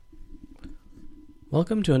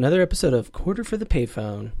Welcome to another episode of Quarter for the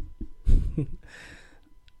Payphone.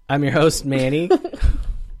 I'm your host, Manny.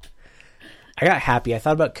 I got happy. I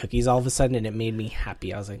thought about cookies all of a sudden, and it made me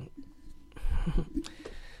happy. I was like,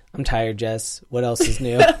 I'm tired, Jess. What else is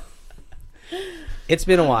new? It's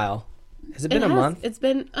been a while. Has it been a month? It's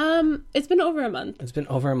been over a month. It's been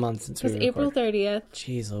over a month since we recorded. It's April 30th.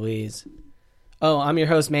 Jeez Louise. Oh, I'm your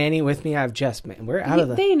host, Manny. With me, I have Jess. Man, we're out of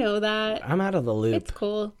the... They know that. I'm out of the loop. It's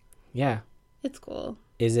cool. Yeah. It's cool.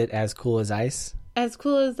 Is it as cool as ice? As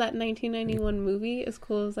cool as that 1991 movie, As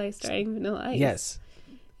Cool as Ice starring Vanilla Ice. Yes.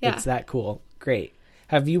 Yeah. It's that cool. Great.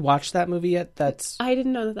 Have you watched that movie yet? I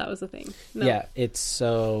didn't know that was a thing. No. Yeah, it's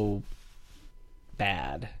so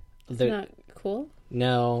bad. It's not cool?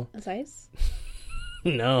 No. As ice?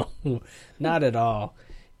 No. Not at all.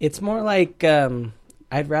 It's more like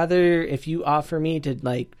I'd rather if you offer me to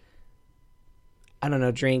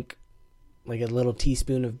drink like a little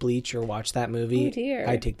teaspoon of bleach or watch that movie, oh dear.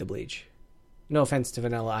 I'd take the bleach. No offense to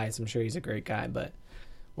Vanilla Ice. I'm sure he's a great guy, but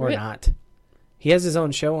not. He has his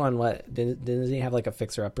own show on what? Didn't he have like a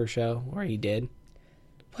Fixer Upper show? Or he did?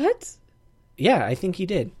 What? Yeah, I think he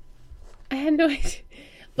did. I had no idea.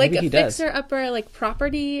 Like Maybe a Fixer Upper like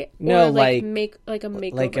property? No, or like a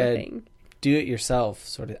makeover like a thing? Do it yourself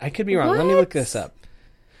sort of. I could be wrong. What? Let me look this up.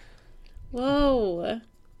 Whoa.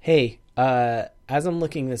 Hey, as I'm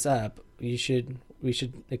looking this up, we should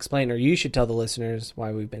explain, or you should tell the listeners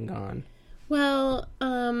why we've been gone. Well,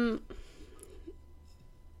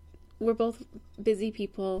 we're both busy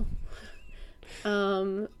people.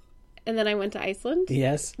 And then I went to Iceland.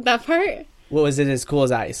 Yes. That part. What was it? As cool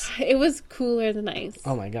as ice? It was cooler than ice.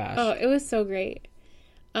 Oh my gosh. Oh, it was so great.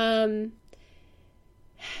 Let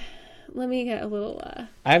me get a little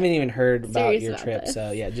I haven't even heard about your about trip, this.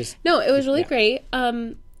 so yeah, just... No, it was really great.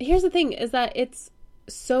 Here's the thing, is that it's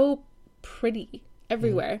so pretty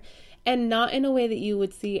everywhere, and not in a way that you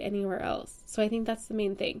would see anywhere else. So I think that's the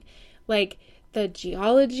main thing. Like, the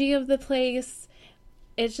geology of the place,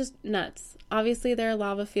 it's just nuts. Obviously, there are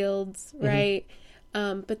lava fields, right?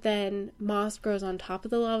 But then moss grows on top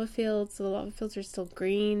of the lava fields, so the lava fields are still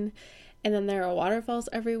green. And then there are waterfalls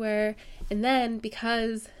everywhere. And then,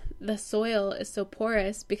 because the soil is so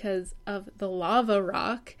porous because of the lava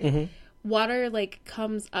rock, water,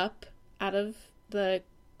 comes up out of the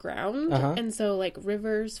ground. And so,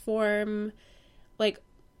 rivers form,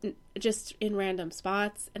 just in random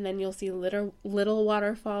spots. And then you'll see little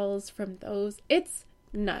waterfalls from those. It's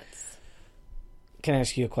nuts. Can I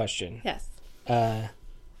ask you a question? Yes.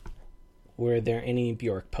 Were there any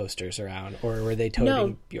Bjork posters around, or were they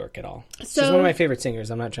toting Bjork at all? She's one of my favorite singers.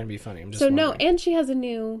 I'm not trying to be funny. I'm just wondering. And she has a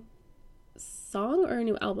new song or a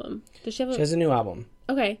new album. Does she have? She has a new album.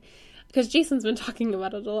 Okay, because Jason's been talking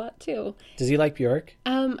about it a lot too. Does he like Bjork?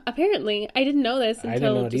 Apparently, I didn't know this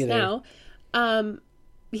until just either. now.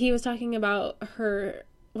 He was talking about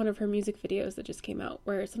one of her music videos that just came out,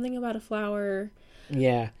 where it's something about a flower.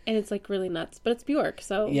 Yeah. And it's really nuts, but it's Bjork,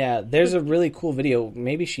 so... Yeah, there's a really cool video.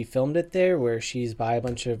 Maybe she filmed it there, where she's by a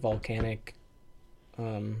bunch of volcanic...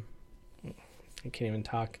 I can't even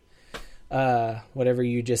talk. Whatever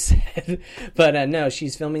you just said. But no,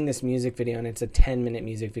 she's filming this music video, and it's a 10-minute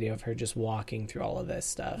music video of her just walking through all of this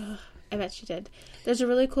stuff. I bet she did. There's a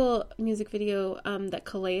really cool music video that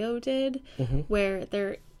Kaleo did, where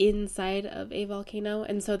they're inside of a volcano,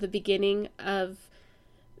 and so the beginning of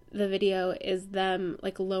the video is them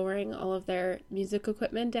lowering all of their music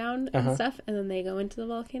equipment down and stuff, and then they go into the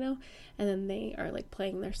volcano, and then they are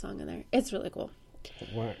playing their song in there. It's really cool.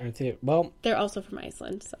 Aren't they? Well, they're also from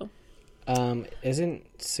Iceland, so.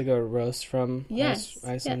 Isn't Sigur Rós from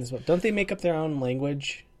Iceland as well? Don't they make up their own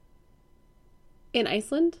language in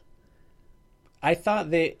Iceland? I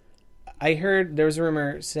heard there was a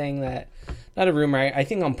rumor saying that, not a rumor, I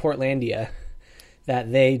think on Portlandia,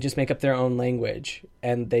 that they just make up their own language,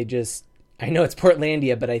 and I know it's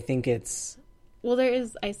Portlandia, but I think it's... Well, there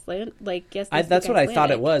is Iceland, yes. That's what I thought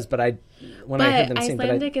it was, but I heard them sing...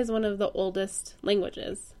 Icelandic is one of the oldest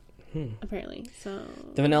languages, apparently, so...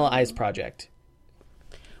 The Vanilla Ice Project.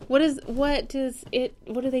 What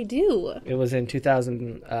do they do? It was in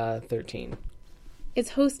 2013.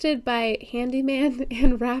 It's hosted by handyman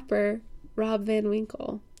and rapper Rob Van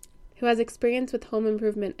Winkle, who has experience with home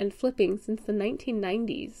improvement and flipping since the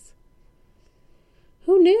 1990s.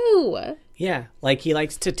 Who knew? Yeah, he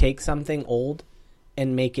likes to take something old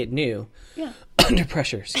and make it new. Yeah. Under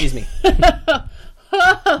pressure, excuse me. Whoa.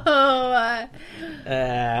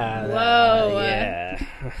 Yeah.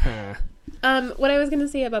 What I was going to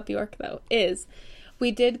say about Bjork, though, is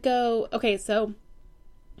we did go... Okay, so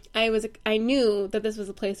I knew that this was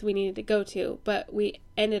a place we needed to go to, but we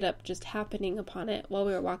ended up just happening upon it while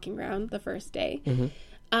we were walking around the first day.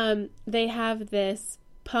 They have this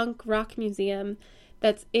punk rock museum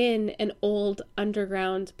that's in an old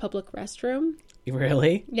underground public restroom.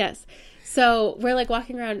 Really? Yes. So we're like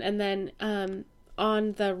walking around, and then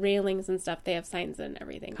on the railings and stuff, they have signs and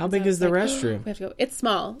everything. How big is the restroom? We have to go. It's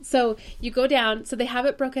small. So you go down. So they have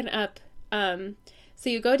it broken up. So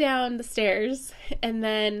you go down the stairs, and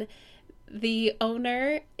then the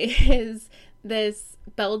owner is this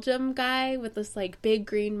Belgium guy with this like big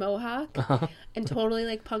green mohawk and totally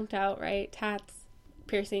like punked out, right? Tats,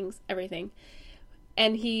 piercings, everything.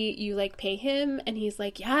 And you like pay him, and he's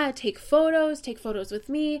like, yeah, take photos with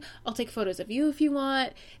me. I'll take photos of you if you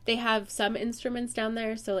want. They have some instruments down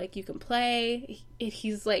there, so like you can play.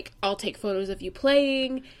 He's like, I'll take photos of you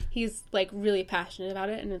playing. He's like really passionate about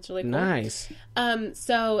it, and it's really cool. Nice.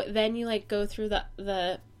 So then you like go through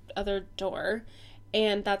the other door,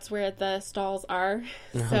 and that's where the stalls are.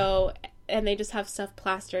 So, and they just have stuff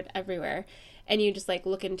plastered everywhere, and you just like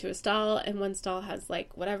look into a stall, and one stall has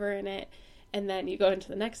like whatever in it. And then you go into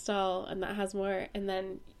the next stall, and that has more. And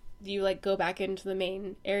then you, like, go back into the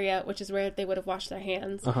main area, which is where they would have washed their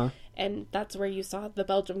hands. And that's where you saw the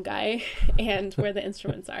Belgium guy and where the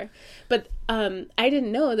instruments are. But I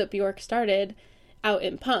didn't know that Bjork started out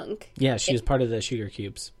in punk. Yeah, she was part of the Sugar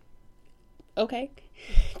Cubes. Okay.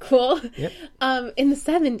 Cool. Yep. In the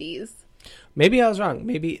 70s. Maybe I was wrong.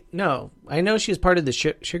 Maybe, no. I know she was part of the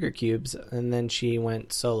Sugar Cubes, and then she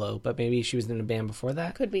went solo, but maybe she was in a band before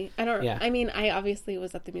that? Could be. I don't. Yeah. I mean, I obviously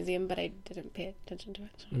was at the museum, but I didn't pay attention to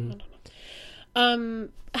it. So I don't know.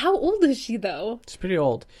 How old is she, though? She's pretty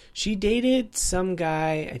old. She dated some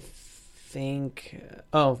guy, I think...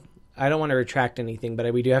 I don't want to retract anything,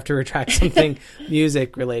 but we do have to retract something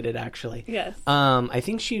music-related, actually. Yes. I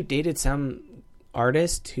think she dated some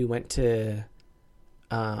artist who went to...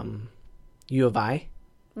 U of I.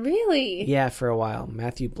 Really? Yeah, for a while.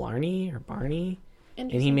 Matthew Barney.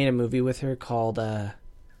 And he made a movie with her called,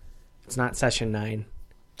 it's not Session 9.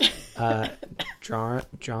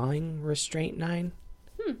 Drawing Restraint 9.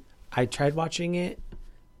 I tried watching it,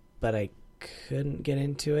 but I couldn't get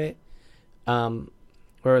into it.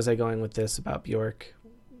 Where was I going with this about Bjork?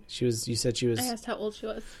 You said she was... I asked how old she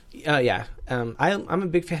was. Yeah. I'm a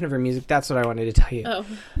big fan of her music. That's what I wanted to tell you.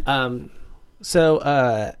 Oh.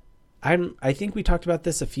 I think we talked about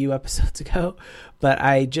this a few episodes ago, but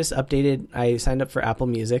I signed up for Apple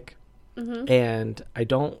Music, and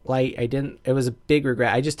it was a big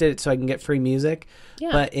regret. I just did it so I can get free music,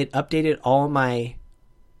 but it updated all my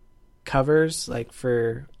covers, like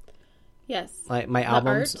for like my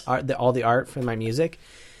albums, all the art for my music.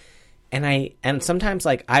 And sometimes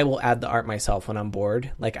like I will add the art myself when I'm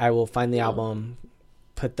bored. Like I will find the album,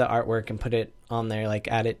 put the artwork and put it on there, like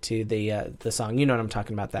add it to the song. You know what I'm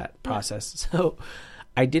talking about, that process. So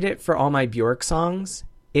I did it for all my Bjork songs.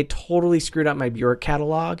 It totally screwed up my Bjork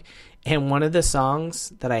catalog. And one of the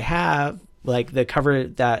songs that I have, like the cover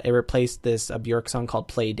that it replaced this a Bjork song called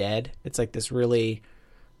Play Dead. It's like this really,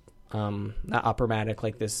 not operatic,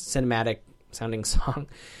 like this cinematic sounding song.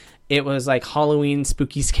 It was like Halloween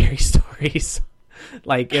spooky scary stories.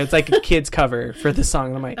 Like it's like a kid's cover for the song.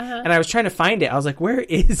 And I'm like, and I was trying to find it. I was like, where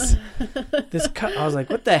is this? I was like,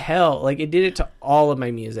 what the hell? Like it did it to all of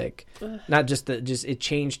my music, not just it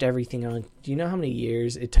changed everything. I'm like, do you know how many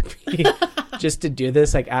years it took me just to do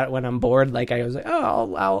this? Like when I'm bored, like I was like,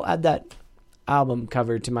 oh, I'll add that album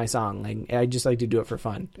cover to my song. Like I just like to do it for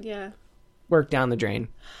fun. Yeah. Work down the drain.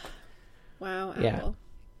 Wow. Apple.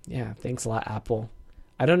 Yeah. Thanks a lot, Apple.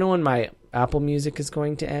 I don't know when my Apple Music is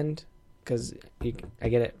going to end, because I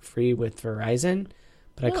get it free with Verizon,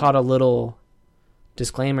 but I caught a little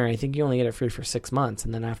disclaimer. I think you only get it free for 6 months,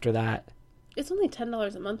 and then after that, it's only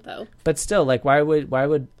 $10 a month though. But still, like, why would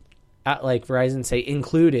like Verizon say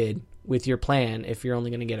included with your plan if you're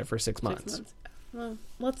only going to get it for 6 months? 6 months. Well,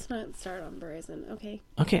 let's not start on Verizon, okay?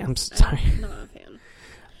 Okay, I'm sorry. I'm not a fan.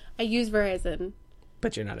 I use Verizon,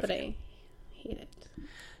 but you're not a fan. But I hate it.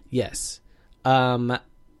 Yes.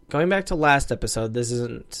 Going back to last episode, this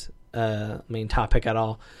isn't main topic at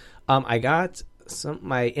all. I got some of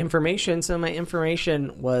my information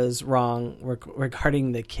was wrong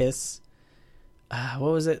regarding the Kiss.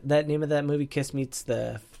 What was it? That name of that movie, Kiss Meets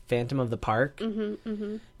the Phantom of the Park.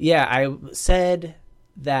 Yeah, I said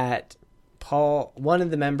that Paul, one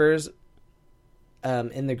of the members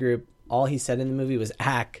in the group, all he said in the movie was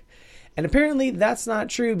 "ack," and apparently that's not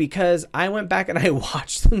true, because I went back and I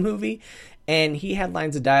watched the movie. And he had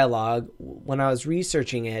lines of dialogue. When I was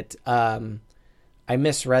researching it, I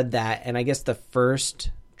misread that. And I guess the first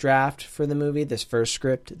draft for the movie, this first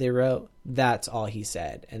script they wrote, that's all he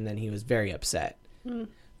said. And then he was very upset.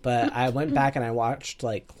 But I went back and I watched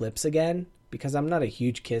like clips again because I'm not a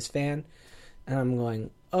huge Kiss fan. And I'm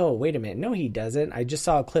going, oh, wait a minute. No, he doesn't. I just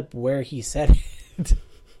saw a clip where he said it.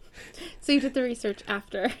 So you did the research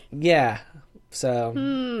after. Yeah. So,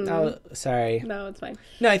 oh, sorry. No, it's fine.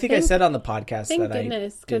 No, I think I said on the podcast Thank that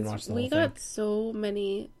goodness, I didn't watch the whole we thing. got so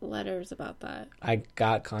many letters about that. I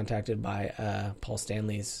got contacted by Paul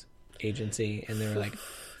Stanley's agency, and they were like,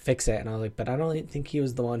 fix it. And I was like, but I don't think he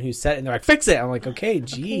was the one who said it. And they're like, fix it. I'm like, okay,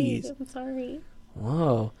 geez. Okay, I'm sorry.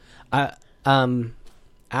 Whoa.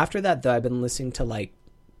 After that, though, I've been listening to, like,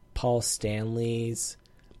 Paul Stanley's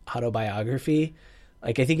autobiography.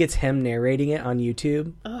 Like, I think it's him narrating it on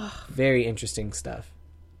YouTube. Ugh. Very interesting stuff.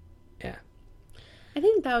 Yeah. I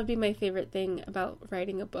think that would be my favorite thing about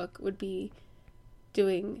writing a book, would be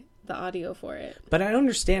doing the audio for it. But I don't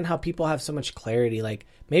understand how people have so much clarity. Like,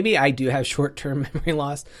 maybe I do have short-term memory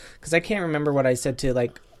loss, because I can't remember what I said to,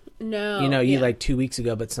 like, No. you like 2 weeks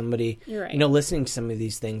ago, but somebody, You're right. listening to some of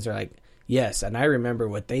these things are like, yes, and I remember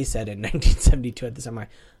what they said in 1972 at this time. I'm like,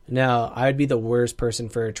 no, I would be the worst person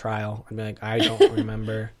for a trial. I'd be like, I don't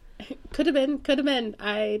remember. Could have been.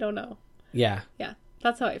 I don't know. Yeah. Yeah,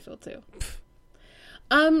 that's how I feel too.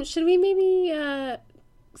 Should we maybe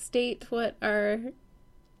state what our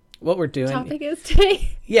What we're doing. topic is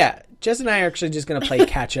today? Yeah, Jess and I are actually just going to play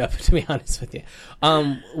catch up, to be honest with you.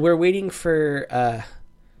 We're waiting for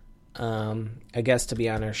a guest to be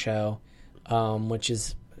on our show, which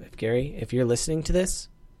is Gary, if you're listening to this.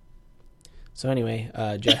 So anyway,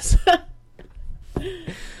 Jess.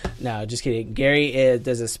 No, just kidding. Gary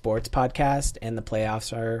does a sports podcast, and the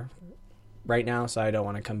playoffs are right now, so I don't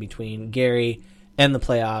want to come between Gary and the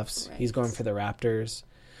playoffs. Right. He's going for the Raptors.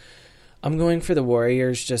 I'm going for the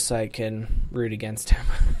Warriors just so I can root against him.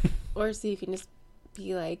 Or so you can just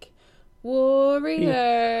be like,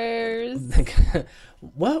 Warriors.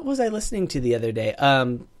 What was I listening to the other day?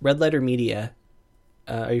 Red Letter Media.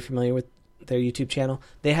 Are you familiar with their YouTube channel?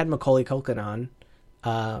 They had Macaulay Culkin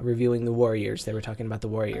on reviewing the Warriors. They were talking about the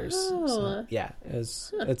Warriors. Oh. So, yeah,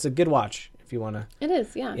 it's a good watch if you want to. It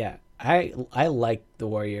is, yeah. Yeah, I like the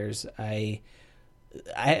Warriors. I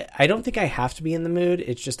don't think I have to be in the mood.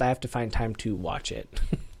 It's just I have to find time to watch it.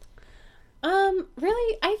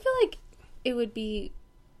 Really, I feel like it would be.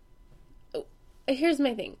 Here's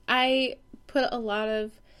my thing. I put a lot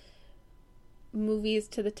of movies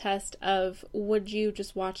to the test of, would you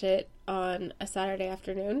just watch it on a Saturday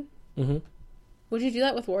afternoon? Mm-hmm. Would you do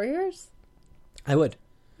that with Warriors? I would.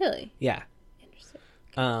 Really? Yeah.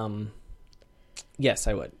 Interesting. Yes,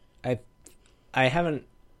 I would. I haven't.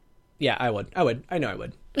 Yeah, I would. I know I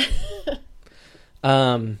would.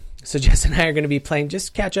 So Jess and I are going to be playing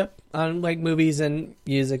just catch up on like movies and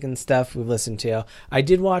music and stuff we've listened to. I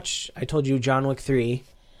did watch. I told you John Wick 3.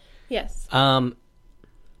 Yes. I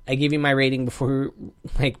gave you my rating before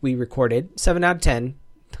we recorded. 7 out of 10.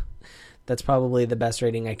 That's probably the best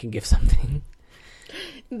rating I can give something.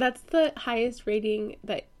 That's the highest rating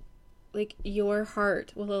that your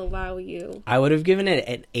heart will allow you. I would have given it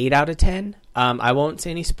an 8 out of 10. I won't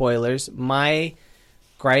say any spoilers. My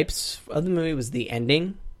gripes of the movie was the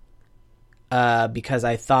ending. Because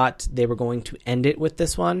I thought they were going to end it with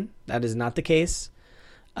this one. That is not the case.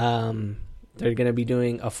 They're going to be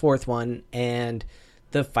doing a fourth one, and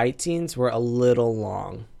the fight scenes were a little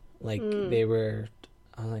long. They were,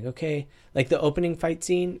 I was like, okay. Like the opening fight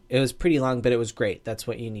scene, it was pretty long, but it was great. That's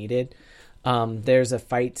what you needed. There's a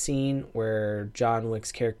fight scene where John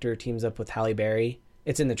Wick's character teams up with Halle Berry.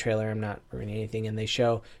 It's in the trailer. I'm not ruining anything. And they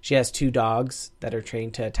show she has 2 dogs that are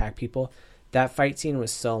trained to attack people. That fight scene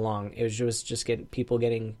was so long. It was just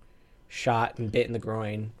getting shot and bit in the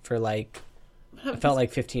groin for it felt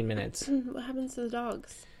like 15 minutes. What happens to the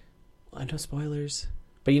dogs? I know spoilers.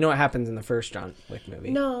 But you know what happens in the first John Wick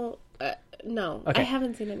movie? No. No. Okay. I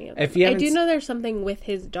haven't seen any of them. If you I haven't do know there's something with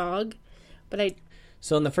his dog, but I...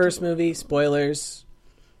 So in the first movie, spoilers,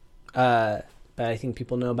 but I think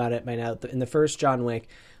people know about it by now. In the first John Wick,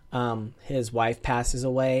 his wife passes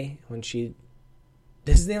away when she...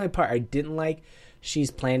 This is the only part I didn't like. She's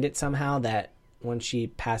planned it somehow that when she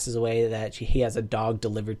passes away, that he has a dog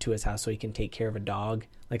delivered to his house so he can take care of a dog,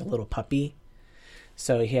 like a little puppy.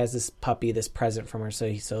 So he has this puppy, this present from her, so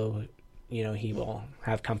he will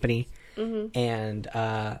have company. Mm-hmm.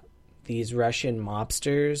 And these Russian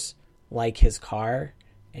mobsters like his car,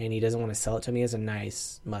 and he doesn't want to sell it to me. He has a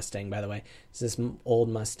nice Mustang, by the way. It's this old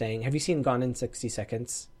Mustang. Have you seen Gone in 60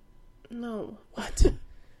 Seconds? No. What?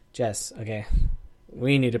 Jess, okay.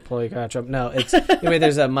 We need to pull your catch up. No, it's anyway.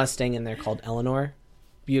 There's a Mustang in there called Eleanor.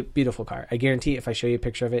 Beautiful car. I guarantee if I show you a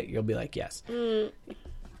picture of it, you'll be like, yes.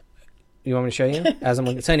 You want me to show you? As I'm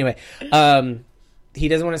looking. So anyway, he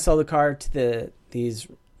doesn't want to sell the car to these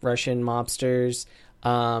Russian mobsters.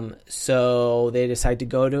 So they decide to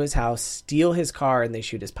go to his house, steal his car, and they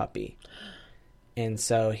shoot his puppy. And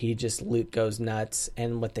so Luke goes nuts.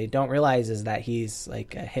 And what they don't realize is that he's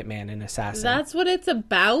like a hitman, an assassin. That's what it's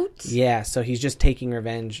about? Yeah, so he's just taking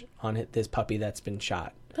revenge on this puppy that's been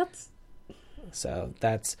shot. So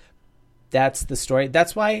that's the story.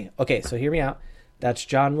 That's why, okay, so hear me out. That's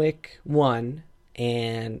John Wick 1.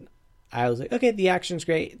 And I was like, okay, the action's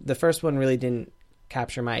great. The first one really didn't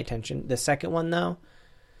capture my attention. The second one, though,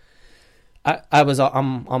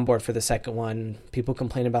 I'm on board for the second one. People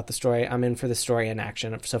complain about the story. I'm in for the story and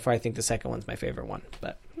action. So far, I think the second one's my favorite one.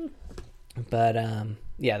 But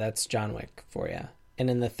yeah, that's John Wick for you. And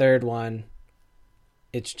in the third one,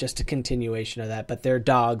 it's just a continuation of that. But there are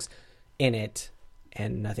dogs in it,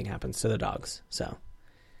 and nothing happens to the dogs. So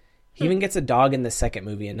he even gets a dog in the second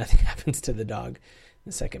movie, and nothing happens to the dog in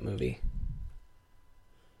the second movie.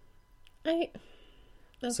 Okay.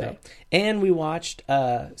 So, and we watched,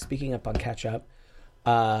 speaking up on catch up,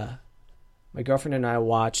 my girlfriend and I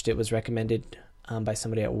watched, it was recommended by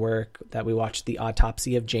somebody at work, that we watched The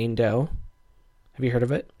Autopsy of Jane Doe. Have you heard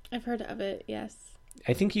of it? I've heard of it, yes.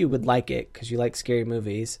 I think you would like it because you like scary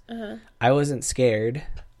movies. Uh-huh. I wasn't scared,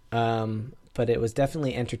 but it was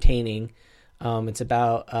definitely entertaining. It's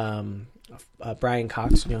about Brian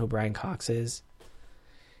Cox. You know who Brian Cox is?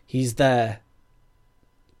 He's the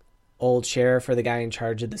old sheriff or the guy in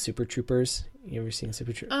charge of the Super Troopers. You ever seen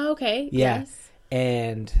Super Troopers? Oh, okay. Yeah. Yes.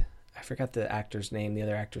 And I forgot the other actor's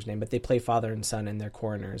name, but they play father and son and they're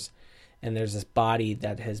coroners. And there's this body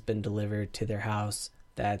that has been delivered to their house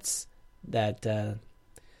that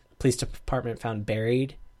police department found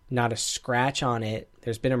buried. Not a scratch on it.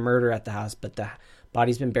 There's been a murder at the house, but the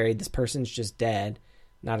body's been buried. This person's just dead.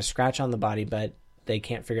 Not a scratch on the body, but they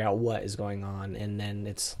can't figure out what is going on. And then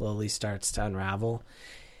it slowly starts to unravel.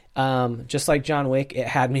 Just like John Wick, it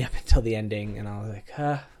had me up until the ending, and I was like,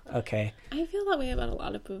 okay. I feel that way about a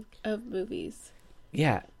lot of movies.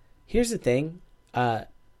 Yeah. Here's the thing.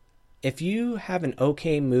 If you have an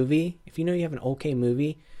okay movie, if you know you have an okay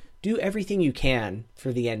movie, do everything you can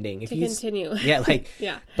for the ending. To continue. Yeah, like,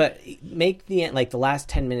 yeah. But make the end, like the last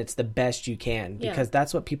 10 minutes, the best you can, because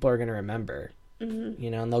that's what people are going to remember. Mm-hmm.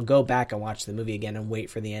 You know, and they'll go back and watch the movie again and wait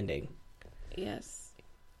for the ending. Yes.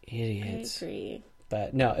 Idiots. I agree.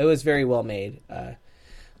 But no, it was very well made.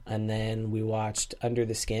 And then we watched Under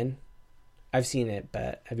the Skin. I've seen it,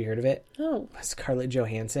 but have you heard of it? Oh. Scarlett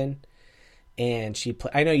Johansson. And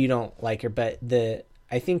I know you don't like her, but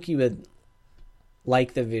I think you would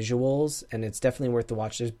like the visuals, and it's definitely worth the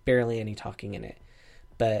watch. There's barely any talking in it.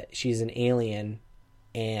 But she's an alien,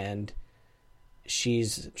 and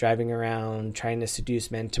she's driving around trying to seduce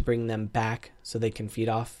men to bring them back so they can feed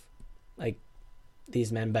off like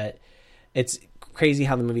these men. But it's crazy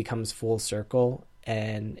how the movie comes full circle,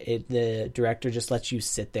 and the director just lets you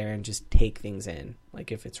sit there and just take things in.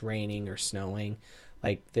 Like if it's raining or snowing,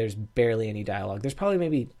 like there's barely any dialogue. There's probably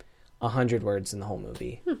maybe 100 words in the whole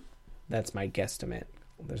movie. That's my guesstimate.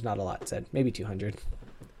 There's not a lot said. Maybe 200.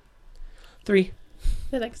 3.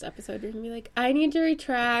 The next episode you're gonna be like, I need to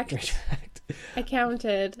retract. I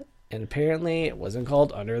counted. And apparently it wasn't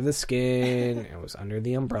called Under the Skin. It was Under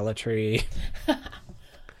the Umbrella Tree.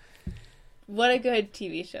 What a good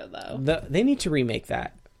TV show, though. They need to remake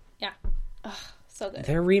that. Yeah. Oh, so good.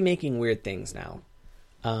 They're remaking weird things now.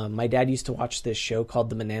 My dad used to watch this show called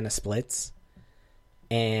The Banana Splits.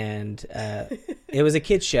 And it was a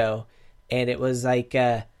kid's show. And it was like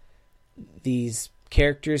these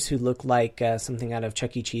characters who looked like something out of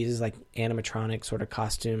Chuck E. Cheese's, like animatronic sort of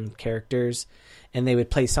costume characters. And they would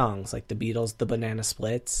play songs like the Beatles, The Banana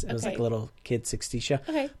Splits. It was like a little kid 60s show.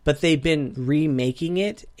 Okay. But they've been remaking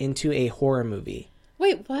it into a horror movie.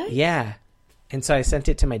 Wait, what? Yeah. And so I sent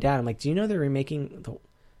it to my dad. I'm like, do you know they're remaking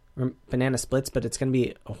the Banana Splits, but it's going to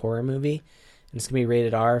be a horror movie? And it's going to be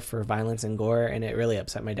rated R for violence and gore. And it really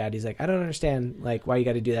upset my dad. He's like, I don't understand like why you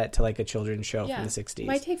got to do that to like a children's show from the 60s.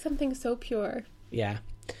 Why take something so pure? Yeah.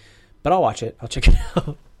 But I'll watch it. I'll check it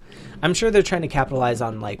out. I'm sure they're trying to capitalize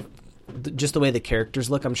on like just the way the characters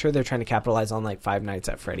look. I'm sure they're trying to capitalize on like Five Nights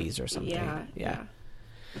at Freddy's or something. Yeah.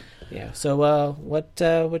 So what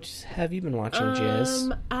have you been watching,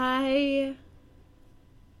 Jizz? I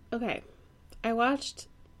watched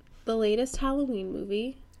the latest Halloween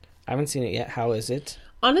movie. I haven't seen it yet. How is it?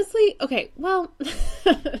 Honestly, okay, well,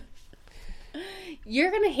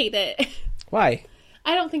 you're gonna hate it. Why?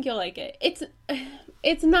 I don't think you'll like it.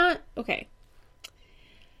 It's not okay.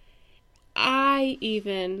 I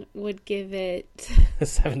even would give it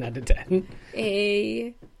 7 out of 10.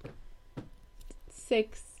 a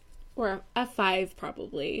 6 or a 5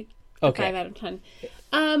 probably. Okay. 5 out of 10.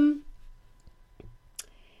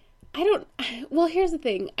 Well, here's the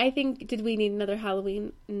thing. I think, did we need another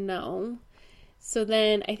Halloween? No. So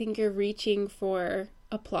then I think you're reaching for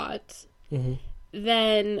a plot. Mm-hmm.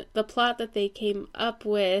 Then the plot that they came up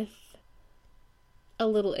with, a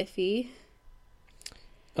little iffy.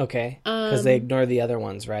 Okay. Because they ignore the other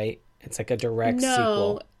ones, right? It's like a direct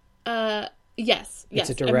sequel. Yes. It's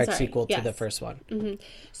a direct sequel to the first one. Mm-hmm.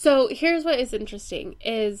 So here's what is interesting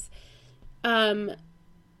is,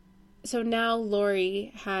 so now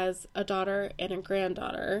Laurie has a daughter and a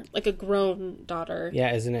granddaughter, like a grown daughter.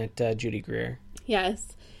 Yeah, isn't it Judy Greer?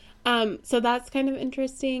 Yes. So that's kind of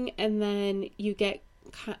interesting. And then you get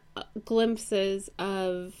glimpses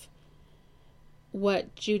of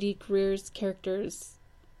what Judy Greer's character's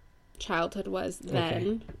childhood was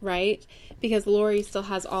then, right? Because Laurie still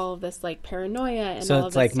has all of this like paranoia and so all of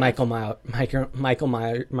it's this like stuff. Michael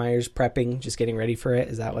Myers prepping, just getting ready for it.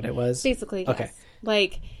 Is that what it was? Basically, yes. Okay.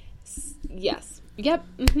 Like, yes. Yep.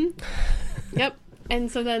 Mm-hmm. Yep.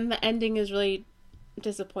 And so then the ending is really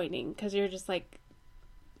disappointing because you're just like,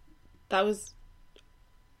 that was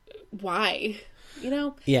why, you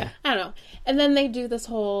know? Yeah. I don't know. And then they do this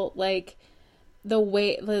whole like the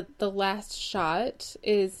way the last shot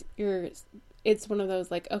is it's one of those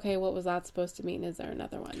like, okay, what was that supposed to mean? Is there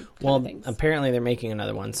another one? Well, apparently they're making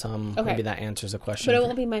another one, so maybe that answers a question. But it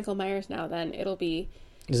won't be Michael Myers now. Then it'll be.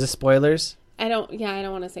 Is this spoilers? I don't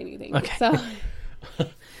want to say anything. Okay. So,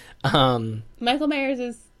 Michael Myers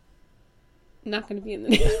is not going to be in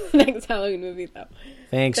the next Halloween movie, though.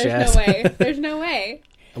 Thanks, Jess. Jess. No way. There's no way.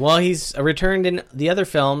 Well, he's returned in the other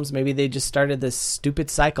films. Maybe they just started this stupid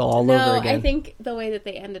cycle all over again. I think the way that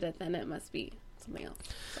they ended it, then it must be something else.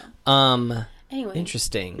 So. Anyway.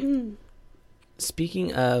 Interesting.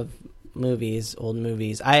 Speaking of movies, old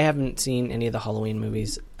movies, I haven't seen any of the Halloween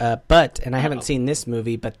movies, and I haven't seen this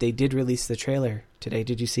movie, but they did release the trailer today.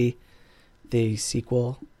 Did you see the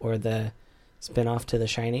sequel or the spinoff to The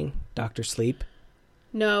Shining, Dr. Sleep?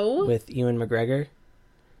 No. With Ewan McGregor.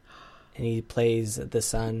 And he plays the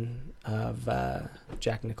son of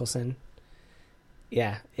Jack Nicholson.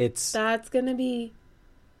 Yeah, that's gonna be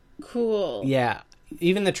cool. Yeah,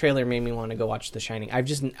 even the trailer made me want to go watch The Shining. I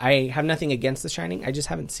have nothing against The Shining. I just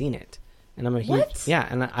haven't seen it, and I'm a huge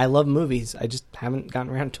and I love movies. I just haven't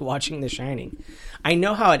gotten around to watching The Shining. I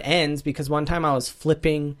know how it ends because one time I was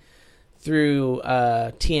flipping through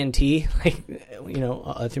TNT,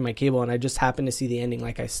 through my cable, and I just happened to see the ending.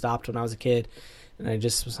 Like I stopped when I was a kid. And I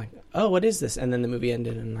just was like, oh, what is this? And then the movie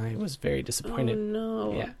ended, and I was very disappointed. Oh,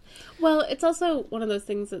 no. Yeah. Well, it's also one of those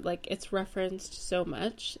things that, like, it's referenced so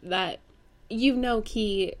much that you know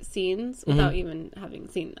key scenes without even having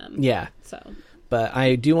seen them. Yeah. So. But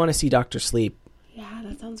I do want to see Dr. Sleep. Yeah,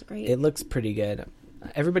 that sounds great. It looks pretty good.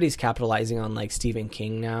 Everybody's capitalizing on, like, Stephen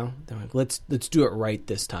King now. They're like, let's do it right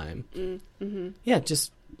this time. Mm-hmm. Yeah,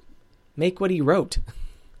 just make what he wrote.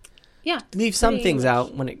 Yeah. Leave some things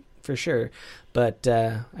out for sure. But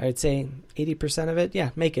I would say 80% of it,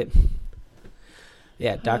 make it.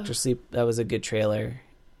 Yeah, Dr. Sleep, that was a good trailer.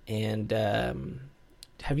 And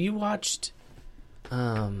have you watched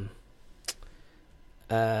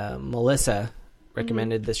Melissa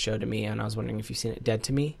recommended this show to me, and I was wondering if you've seen it, Dead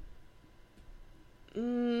to Me?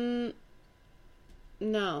 No.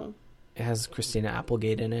 It has Christina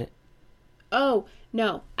Applegate in it. Oh,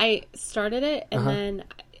 no. I started it, and then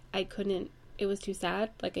I couldn't. It was too sad.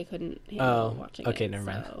 Like, I couldn't handle watching it. Okay, never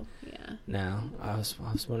mind. Yeah. No, I was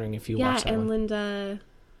wondering if you watched that and one. Linda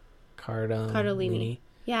Cardellini.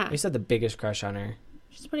 Yeah. I used to have the biggest crush on her.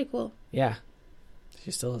 She's pretty cool. Yeah.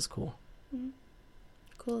 She still is cool. Mm-hmm.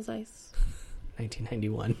 Cool as ice.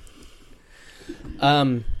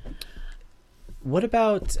 1991. What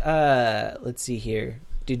about, let's see here.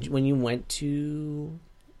 When you went to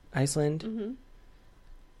Iceland,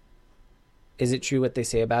 is it true what they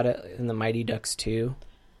say about it in the Mighty Ducks 2?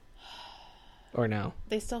 Or no?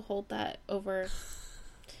 They still hold that over.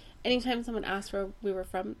 Anytime someone asked where we were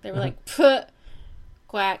from, they were like, "Puh,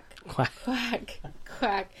 quack, Quack. quack,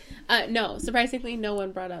 quack." No, surprisingly, no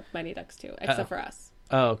one brought up Mighty Ducks 2, except for us.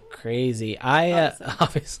 Oh, crazy. I,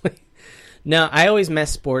 obviously. No, I always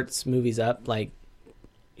mess sports movies up. Like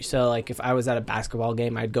if I was at a basketball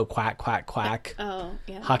game, I'd go quack, quack, quack. Oh,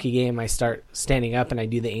 yeah. Hockey game, I start standing up and I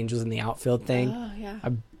do the Angels in the Outfield thing. Oh, yeah.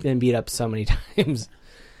 I've been beat up so many times.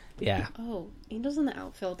 Yeah. Oh, Angels in the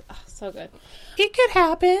Outfield. Oh, so good. It could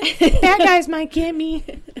happen. Bad guys might get me.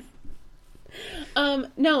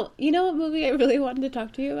 No, you know what movie I really wanted to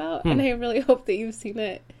talk to you about? And I really hope that you've seen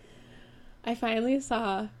it. I finally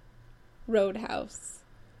saw Roadhouse.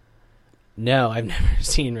 No, I've never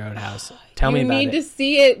seen Roadhouse. Tell me about You need it. to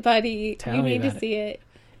see it, buddy. Tell you me need to about see it.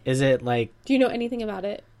 Is it like... Do you know anything about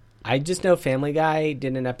it? I just know Family Guy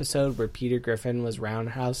did an episode where Peter Griffin was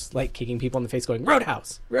Roundhouse, like kicking people in the face going,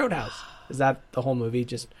 Roadhouse! Roadhouse! Is that the whole movie?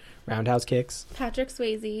 Just Roundhouse kicks? Patrick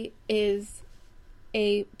Swayze is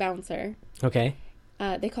a bouncer. Okay.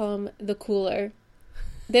 They call him the Cooler.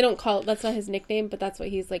 They don't call... That's not his nickname, but that's what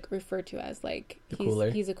he's, like, referred to as. Like, Cooler.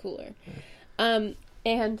 He's a cooler.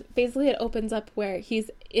 And basically it opens up where he's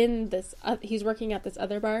in this... he's working at this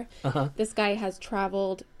other bar. Uh-huh. This guy has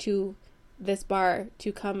traveled to this bar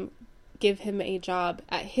to come give him a job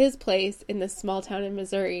at his place in this small town in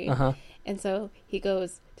Missouri. Uh-huh. And so he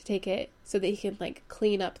goes to take it so that he can, like,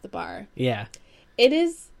 clean up the bar. Yeah. It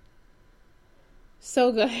is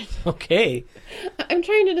so good. Okay. I'm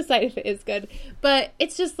trying to decide if it is good, but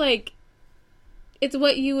it's just like, it's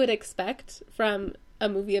what you would expect from a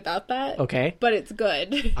movie about that. Okay. But it's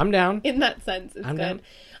good. I'm down. In that sense, it's I'm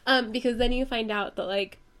good. Because then you find out that,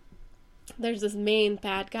 like, there's this main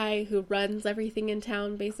bad guy who runs everything in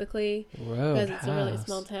town, basically. Because it's a really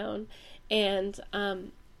small town. And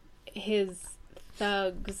his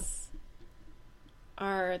thugs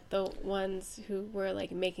are the ones who were,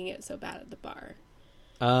 like, making it so bad at the bar.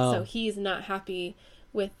 Oh. So he's not happy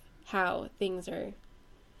with how things are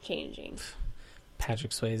changing.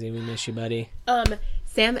 Patrick Swayze, we miss you, buddy.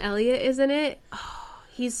 Sam Elliott is in it. Oh,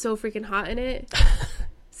 he's so freaking hot in it.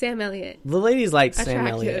 Sam Elliott. The ladies like Sam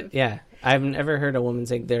Attractive. Elliott. Yeah. I've never heard a woman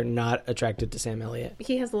say they're not attracted to Sam Elliott.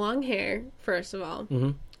 He has long hair, first of all.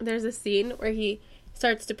 Mm-hmm. There's a scene where he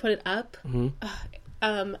starts to put it up.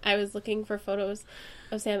 Mm-hmm. I was looking for photos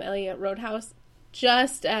of Sam Elliott Roadhouse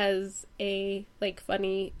just as a, like,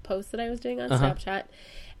 funny post that I was doing on Snapchat.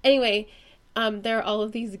 Anyway, there are all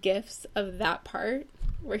of these gifs of that part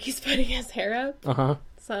where he's putting his hair up. Uh-huh.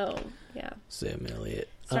 So, yeah. Sam Elliott.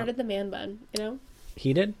 Started the man bun, you know?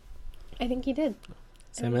 He did? I think he did.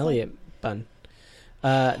 Sam Elliott bun.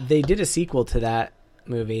 They did a sequel to that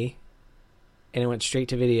movie, and it went straight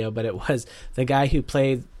to video, but it was the guy who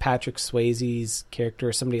played Patrick Swayze's character,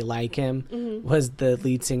 or somebody like him, was the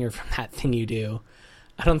lead singer from That Thing You Do.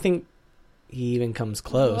 I don't think he even comes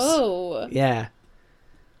close. Whoa. Yeah.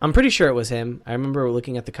 I'm pretty sure it was him. I remember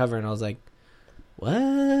looking at the cover and I was like,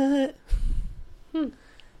 what?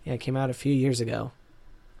 Yeah, it came out a few years ago.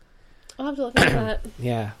 I'll have to look at that.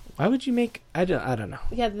 Yeah. Why would you make... I don't know.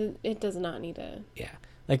 Yeah, it does not need a... Yeah.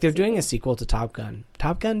 Like, they're doing a sequel to Top Gun.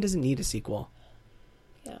 Top Gun doesn't need a sequel.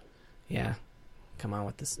 Yeah. Yeah. Come on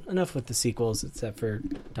with this. Enough with the sequels, except for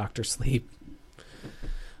Dr. Sleep.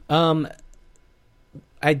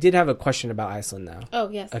 I did have a question about Iceland, though. Oh,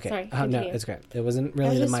 yes. Okay. Sorry. No, Continue. it's great. It wasn't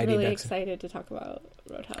really the Mighty I was just really Ducks. excited to talk about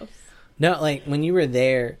Roadhouse. No, like, when you were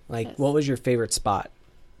there, like, Yes. what was your favorite spot?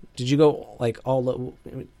 Did you go, like, do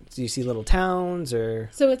you see little towns, or...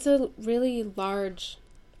 So it's a really large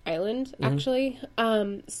island, actually.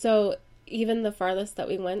 So even the farthest that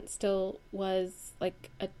we went still was,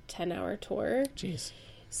 like, a 10-hour tour. Jeez.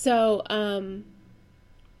 So,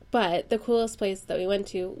 but the coolest place that we went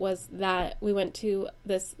to was that we went to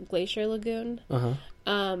this glacier lagoon. Uh-huh.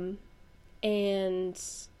 And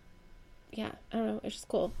yeah, I don't know. It's just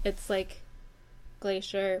cool. It's like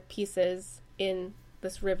glacier pieces in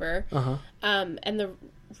this river. Uh-huh. And the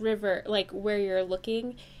river, like where you're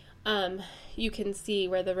looking, you can see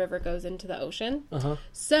where the river goes into the ocean. Uh-huh.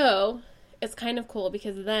 So it's kind of cool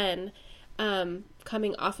because then,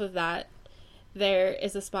 coming off of that, there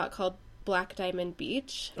is a spot called Black Diamond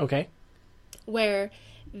Beach. Okay. Where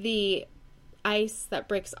the ice that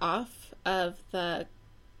breaks off of the,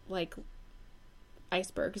 like,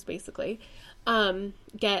 icebergs, basically,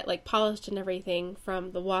 get, like, polished and everything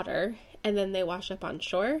from the water, and then they wash up on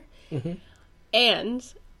shore. Mm-hmm.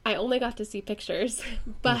 And I only got to see pictures,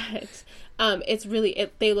 but it's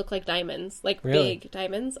really, they look like diamonds, like Really? big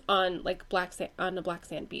diamonds on, like, on a black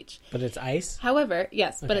sand beach. But it's ice? However,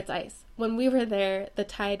 yes, but Okay. it's ice. When we were there, the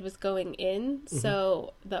tide was going in,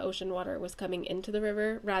 so the ocean water was coming into the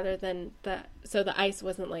river rather than so the ice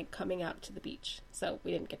wasn't, like, coming out to the beach. So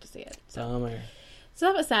we didn't get to see it. Bummer. So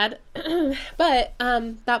that was sad. But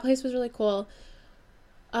that place was really cool.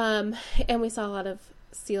 And we saw a lot of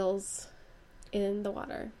seals in the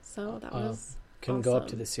water. So that was Couldn't go up to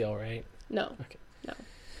awesome. the seal, right? No. Okay. No.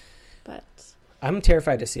 But I'm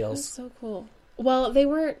terrified of it was seals. so cool. Well, they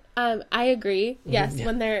weren't, I agree. Yes, yeah.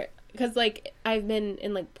 when they're, because, like, I've been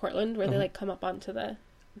in, like, Portland where they, like, come up onto the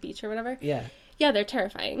beach or whatever. Yeah. Yeah, they're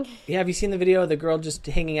terrifying. Yeah, have you seen the video of the girl just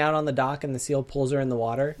hanging out on the dock and the seal pulls her in the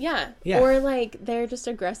water? Yeah. Yeah. Or, like, they're just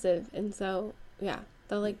aggressive. And so, yeah,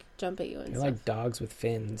 They'll like jump at you and They're stuff. like dogs with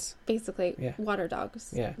fins. Basically, Yeah. water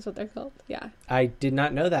dogs. Yeah. Is what they're called. Yeah. I did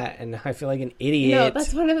not know that, and I feel like an idiot. No,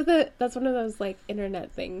 that's one of those like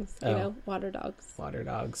internet things. You know, water dogs. Water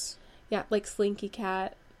dogs. Yeah, like Slinky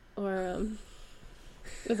Cat or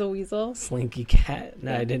is a weasel. Slinky Cat.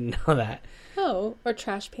 No, Yeah. I didn't know that. Oh, or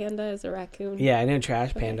Trash Panda is a raccoon. Yeah, I know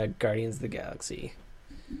Trash Panda, Guardians of the Galaxy.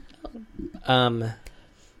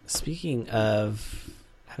 Speaking of,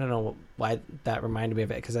 I don't know why that reminded me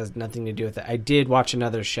of it, because it has nothing to do with it. I did watch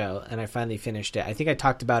another show, and I finally finished it. I think I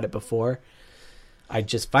talked about it before. I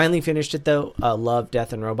just finally finished it, though. Love,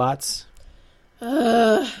 Death, and Robots.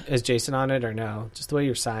 Is Jason on it, or no? Just the way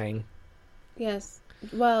you're sighing. Yes.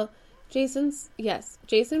 Well, Jason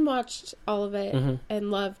watched all of it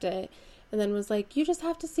and loved it, and then was like, you just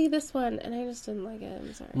have to see this one, and I just didn't like it.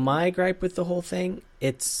 I'm sorry. My gripe with the whole thing,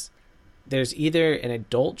 there's either an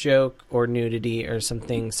adult joke or nudity or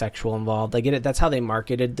something sexual involved. I get it. That's how they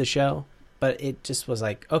marketed the show, but it just was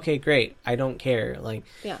like, okay, great. I don't care. Like,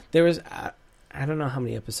 yeah. There was, I don't know how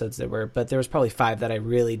many episodes there were, but there was probably 5 that I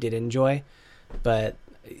really did enjoy, but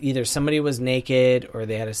either somebody was naked or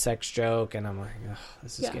they had a sex joke, and I'm like, ugh,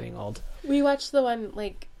 this is getting old. We watched the one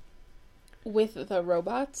like with the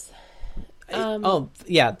robots.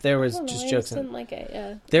 There was just jokes. I didn't like it.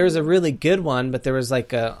 Yeah, there was a really good one, but there was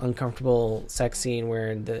like a uncomfortable sex scene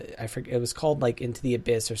where I forget, it was called like Into the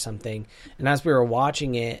Abyss or something. And as we were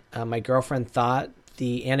watching it, my girlfriend thought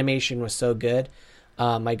the animation was so good.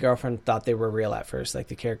 My girlfriend thought they were real at first, like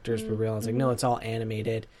the characters were real. I was like, no, it's all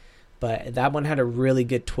animated. But that one had a really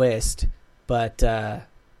good twist. But I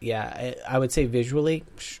would say visually,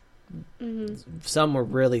 some were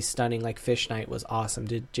really stunning. Like Fish Night was awesome.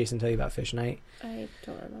 Did Jason tell you about Fish Night? I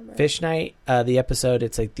don't remember. Fish Night, the episode,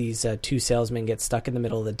 it's like these 2 salesmen get stuck in the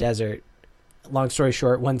middle of the desert. Long story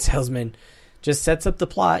short, one salesman just sets up the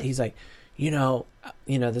plot. He's like,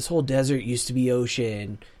 this whole desert used to be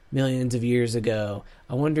ocean millions of years ago.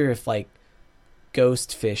 I wonder if like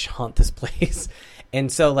ghost fish haunt this place.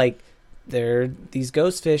 And so like there are these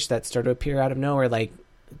ghost fish that start to appear out of nowhere, like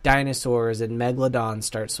dinosaurs and megalodons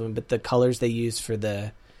start swimming, but the colors they use for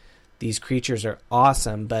these creatures are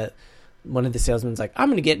awesome. But one of the salesmen's like, I'm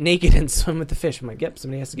gonna get naked and swim with the fish. I'm like, yep,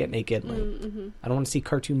 somebody has to get naked. Like, I don't want to see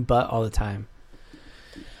cartoon butt all the time.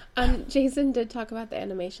 Jason did talk about the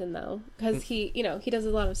animation though, because he does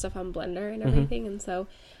a lot of stuff on Blender and everything, and so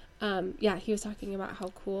he was talking about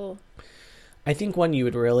how cool. I think one you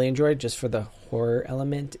would really enjoy, just for the horror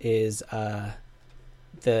element, is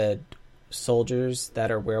the soldiers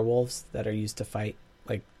that are werewolves that are used to fight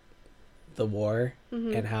like the war,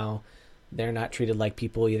 and how they're not treated like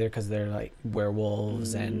people either because they're like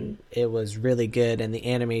werewolves, and it was really good, and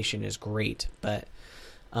the animation is great. But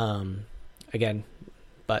again,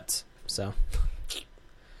 butts and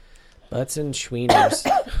schweeners.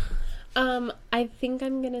 I think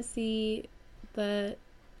I'm gonna see the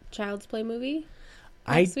Child's Play movie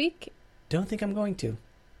next week. Don't think I'm going to.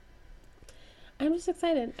 I'm just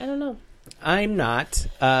excited. I don't know. I'm not.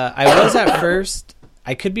 I was at first.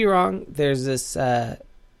 I could be wrong. There's this.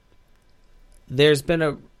 There's been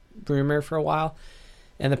a rumor for a while,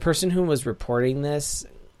 and the person who was reporting this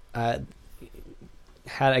had,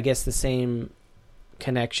 I guess, the same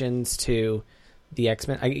connections to the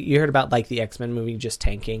X-Men. You heard about like the X-Men movie just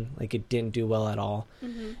tanking, like it didn't do well at all,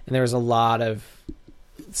 and there was a lot of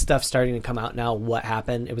stuff starting to come out now. What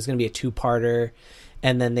happened? It was going to be a 2-parter.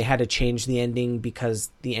 And then they had to change the ending because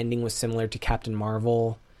the ending was similar to Captain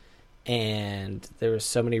Marvel. And there was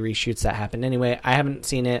so many reshoots that happened. Anyway, I haven't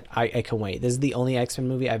seen it. I can wait. This is the only X-Men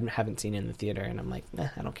movie I haven't seen in the theater. And I'm like,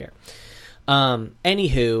 I don't care.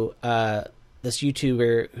 Anywho, this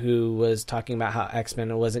YouTuber who was talking about how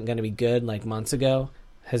X-Men wasn't going to be good like months ago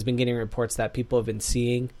has been getting reports that people have been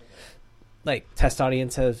seeing. Like test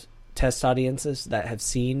audiences that have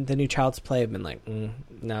seen the new Child's Play have been like,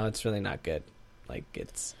 no, it's really not good. Like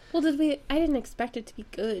it's I didn't expect it to be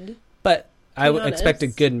good, but I would expect a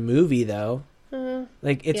good movie though.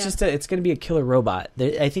 Like it's just it's going to be a killer robot.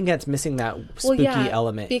 I think that's missing that spooky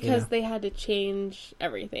element because they had to change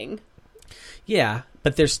everything. Yeah,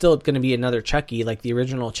 but there's still going to be another Chucky. Like the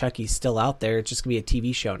original Chucky's still out there. It's just going to be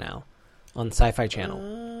a TV show now on Sci-Fi Channel.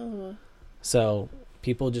 Oh. So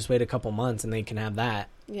people just wait a couple months and they can have that.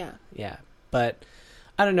 Yeah. But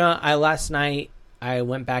I don't know. Last night I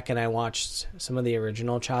went back and I watched some of the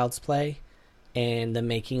original Child's Play and the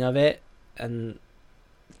making of it, and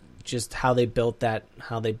just how they built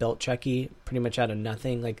Chucky pretty much out of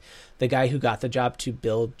nothing. Like the guy who got the job to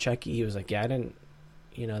build Chucky, he was like, yeah, I didn't,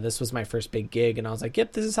 this was my first big gig. And I was like,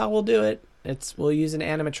 yep, this is how we'll do it. We'll use an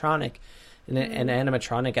animatronic. And an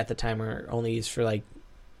animatronic at the time were only used for like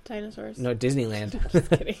Dinosaurs. No, Disneyland. Just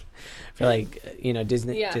kidding. For like, you know,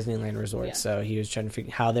 Disneyland Resort. Yeah. So he was trying to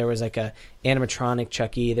figure how there was like a animatronic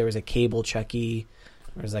Chucky, there was a cable Chucky,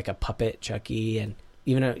 there was like a puppet Chucky, and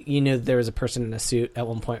even you know there was a person in a suit at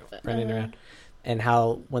one point running around, and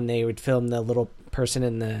how when they would film the little person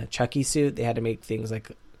in the Chucky suit, they had to make things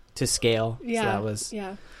like to scale. Yeah.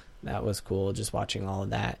 So that was cool. Just watching all of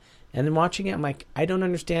that, and then watching it, I'm like, I don't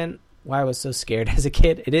understand why I was so scared as a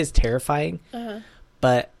kid. It is terrifying,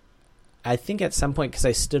 but I think at some point, because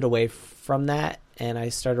I stood away from that and I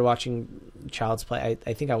started watching Child's Play,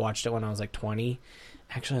 I think I watched it when I was like 20.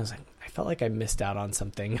 Actually, I was like, I felt like I missed out on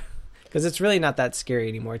something because it's really not that scary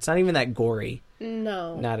anymore. It's not even that gory.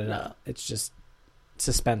 No. Not at all. It's just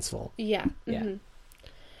suspenseful. Yeah. Yeah. Mm-hmm.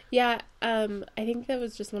 Yeah. I think that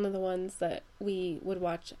was just one of the ones that we would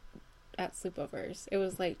watch at sleepovers. It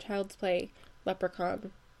was like Child's Play,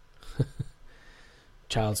 Leprechaun.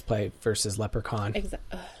 Child's Play versus Leprechaun.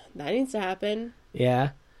 That needs to happen. Yeah.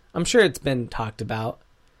 I'm sure it's been talked about.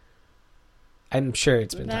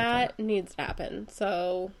 That needs to happen.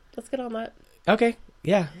 So let's get on that. Okay.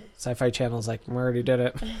 Yeah. Sci-Fi Channel's like, we already did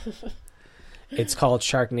it. It's called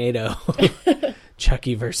Sharknado.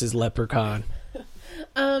 Chucky versus Leprechaun.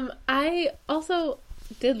 I also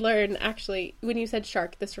did learn, actually, when you said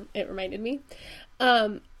shark, it reminded me.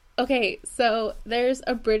 Okay, so there's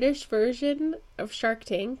a British version of Shark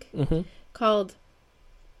Tank called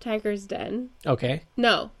Tiger's Den. Okay.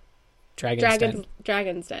 No.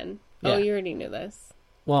 Dragon's Den. Yeah. Oh, you already knew this.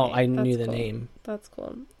 Well, okay, I knew the cool. name. That's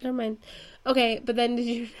cool. Never mind. Okay, but then did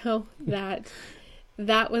you know that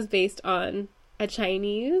that was based on a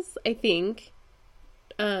Chinese, I think,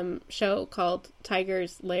 show called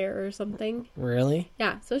Tiger's Lair or something? Really?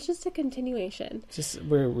 Yeah, so it's just a continuation.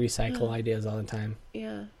 We recycle ideas all the time.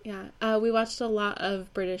 Yeah. We watched a lot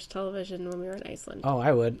of British television when we were in Iceland. Oh,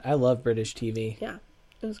 I would. I love British TV. Yeah,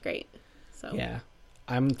 it was great. So yeah,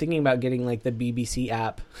 I'm thinking about getting like the BBC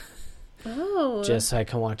app. Oh. Just so I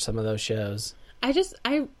can watch some of those shows.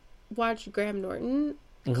 I watch Graham Norton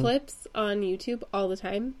clips on YouTube all the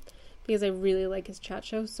time because I really like his chat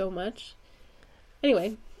show so much.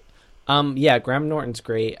 Anyway. Yeah, Graham Norton's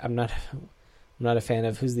great. I'm not a fan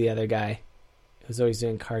of who's the other guy who's always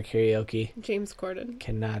doing car karaoke. James Corden.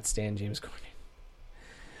 Cannot stand James Corden.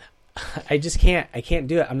 I just can't. I can't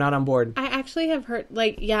do it. I'm not on board. I actually have heard,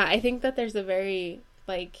 I think that there's a very,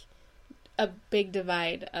 a big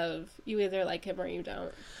divide of you either like him or you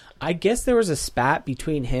don't. I guess there was a spat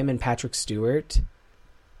between him and Patrick Stewart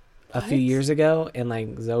a few years ago,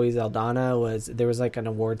 and Zoe Saldana there was an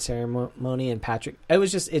award ceremony, and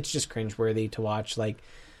it's just cringeworthy to watch.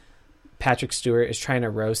 Patrick Stewart is trying to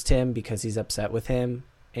roast him because he's upset with him,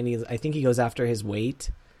 and I think he goes after his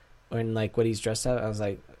weight and what he's dressed up. I was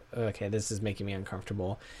like, okay, this is making me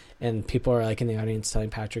uncomfortable, and people are in the audience telling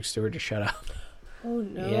Patrick Stewart to shut up. Oh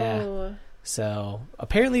no. Yeah. So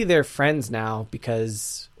apparently they're friends now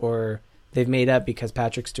or they've made up because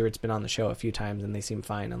Patrick Stewart's been on the show a few times and they seem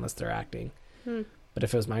fine unless they're acting. But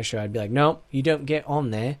if it was my show, I'd be like, nope, you don't get on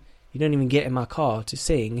there. You don't even get in my car to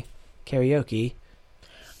sing karaoke.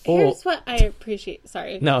 Here's what I appreciate.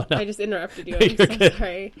 Sorry. No. I just interrupted you. I'm so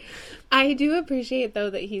sorry. I do appreciate, though,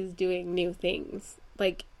 that he's doing new things.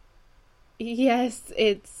 Yes,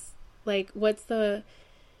 it's what's the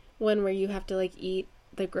one where you have to eat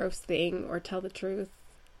the gross thing or tell the truth?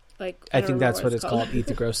 I think that's what it's called. Eat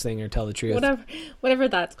the gross thing or tell the truth. Whatever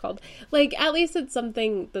that's called. At least it's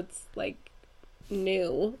something that's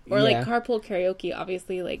new. Or Carpool Karaoke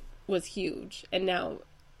obviously was huge, and now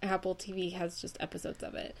Apple TV has just episodes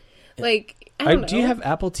of it. I don't know. Do you have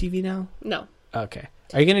Apple TV now? No. Okay.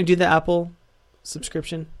 Are you going to do the Apple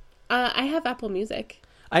subscription? I have Apple Music.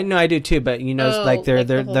 I know I do too, but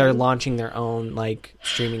they're launching their own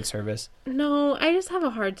streaming service. No, I just have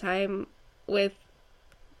a hard time with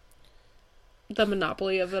the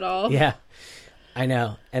monopoly of it all. Yeah, I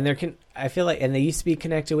know. And I feel and they used to be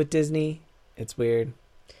connected with Disney. It's weird.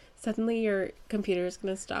 Suddenly your computer is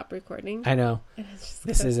going to stop recording. I know.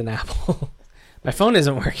 This is an Apple. My phone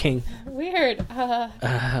isn't working. Weird.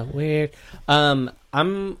 Weird.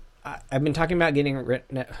 I've been talking about getting rid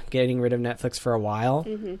of Netflix for a while.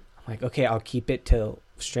 I'm like, okay, I'll keep it till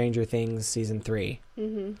Stranger Things season 3.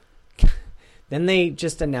 Then they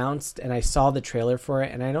just announced, and I saw the trailer for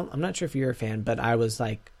it, and I'm not sure if you're a fan, but I was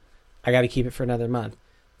like, I got to keep it for another month.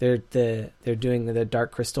 They're doing the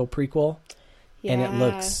Dark Crystal prequel, and it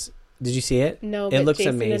looks. Did you see it? No, it looks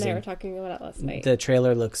Jason amazing. And I were talking about it last night. The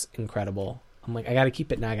trailer looks incredible. I'm like, I got to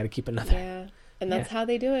keep it now. I got to keep another. Yeah, and that's how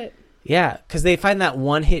they do it. Yeah, because they find that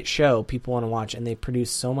one hit show people want to watch, and they produce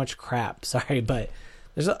so much crap. Sorry, but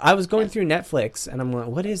I was going through Netflix, and I'm like,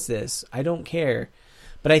 what is this? I don't care.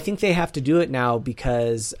 But I think they have to do it now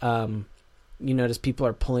because you notice people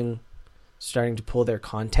are starting to pull their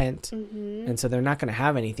content, and so they're not going to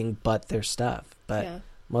have anything but their stuff. But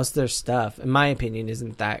most of their stuff, in my opinion,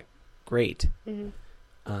 isn't that great.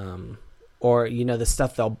 Or the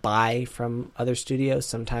stuff they'll buy from other studios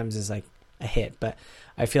sometimes is like a hit. But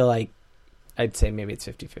I feel like I'd say maybe it's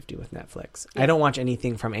 50-50 with Netflix. I don't watch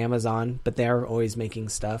anything from Amazon, but they're always making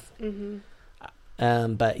stuff.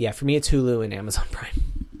 But yeah, for me it's Hulu and Amazon Prime.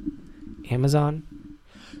 Amazon.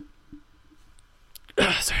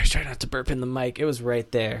 Sorry, I was trying not to burp in the mic. It was right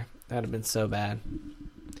there. That would have been so bad.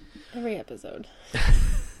 Every episode.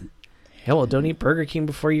 Yeah, well, don't eat Burger King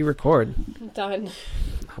before you record. Done.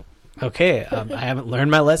 Okay, I haven't learned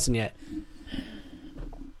my lesson yet.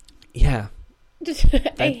 Yeah.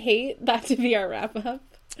 I hate that to be our wrap up.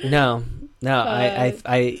 No.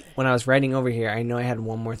 I when I was writing over here, I know I had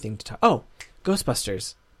one more thing to talk. Oh,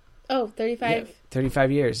 Ghostbusters. Oh, 35. Yeah,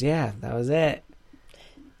 35 years. Yeah, that was it.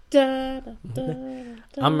 Da, da, da,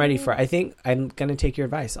 da. I'm ready for it. I think I'm going to take your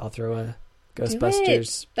advice. I'll throw a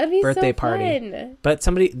Ghostbusters birthday so party. Fun. But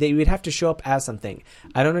they would have to show up as something.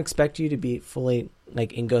 I don't expect you to be fully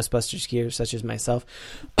like in Ghostbusters gear, such as myself.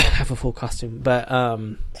 Have a full costume. But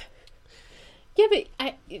yeah, but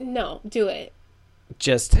no, do it.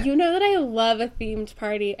 Just that I love a themed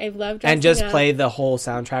party. I love dressing and just up. play the whole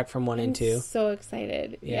soundtrack from 1 and 2. So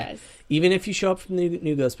excited. Yeah. Yes. Even if you show up from the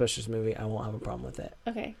new Ghostbusters movie, I won't have a problem with it.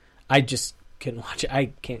 Okay. I just couldn't watch it.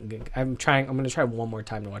 I can't. I'm going to try one more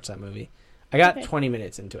time to watch that movie. I got 20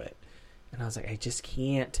 minutes into it, and I was like, I just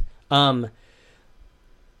can't. No,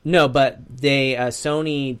 but they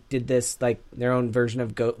Sony did this like their own version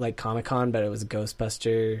of Comic-Con, but it was a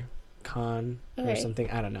Ghostbuster Con or something.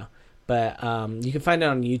 I don't know. But you can find it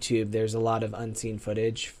on YouTube. There's a lot of unseen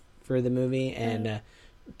footage for the movie, and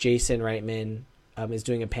Jason Reitman is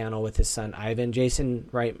doing a panel with his son Ivan.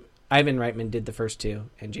 Ivan Reitman did the first two,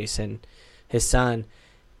 and Jason, his son,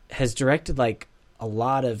 has directed like a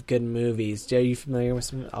lot of good movies. Are you familiar with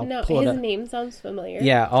some? No, his name sounds familiar.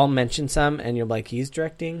 Yeah, I'll mention some, and you're like, he's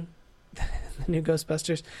directing the new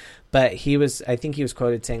Ghostbusters. But I think he was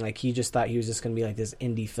quoted saying like he just thought he was just going to be like this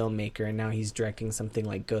indie filmmaker, and now he's directing something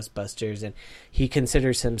like Ghostbusters, and he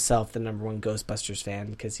considers himself the #1 Ghostbusters fan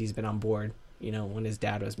because he's been on board, when his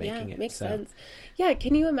dad was making it. Makes sense. Yeah,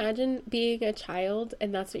 can you imagine being a child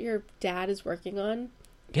and that's what your dad is working on?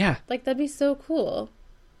 Yeah. Like, that'd be so cool.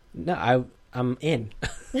 No, I'm in.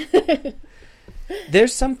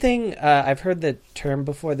 There's something, I've heard the term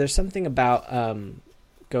before, there's something about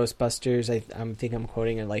Ghostbusters, I think I'm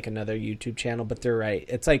quoting like another YouTube channel, but they're right.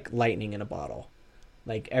 It's like lightning in a bottle.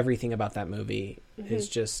 Like everything about that movie is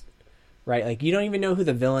just right. Like you don't even know who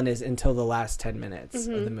the villain is until the last 10 minutes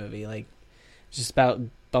of the movie. Like it's just about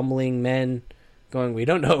bumbling men going, we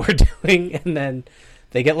don't know what we're doing, and then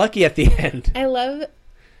they get lucky at the end. I love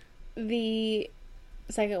the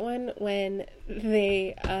second one when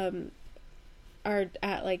they are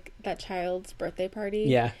at like that child's birthday party.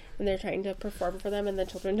 Yeah. And they're trying to perform for them and the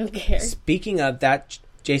children don't care. Speaking of that,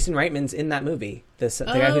 Jason Reitman's in that movie. The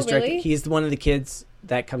guy who's directing. He's one of the kids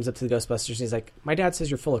that comes up to the Ghostbusters. He's like, my dad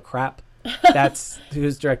says you're full of crap. That's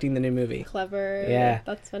who's directing the new movie. Clever. Yeah.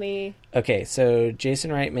 That's funny. Okay, so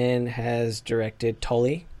Jason Reitman has directed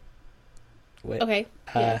Tully. Okay.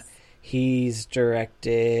 Yes. He's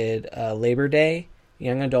directed Labor Day,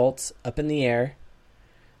 Young Adults, Up in the Air.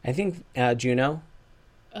 I think Juno.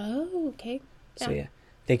 Oh, okay. Yeah. So yeah,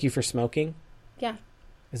 Thank You for Smoking. Yeah.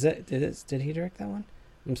 Did he direct that one?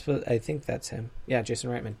 I think that's him. Yeah, Jason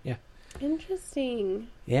Reitman. Yeah. Interesting.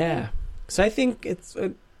 Yeah. So I think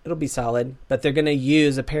it'll be solid, but they're going to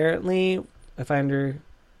use, apparently, if I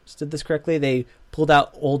understood this correctly, they pulled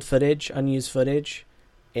out old footage, unused footage,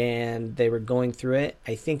 and they were going through it.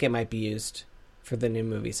 I think it might be used for the new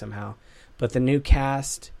movie somehow. But the new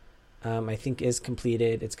cast, I think, is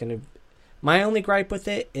completed. It's going to... My only gripe with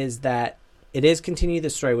it is that it is continue the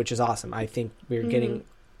story, which is awesome. I think we're getting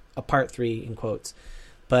a part 3 in quotes.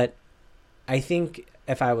 But I think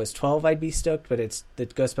if I was 12, I'd be stoked, but the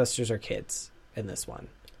Ghostbusters are kids in this one.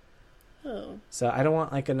 Oh. So I don't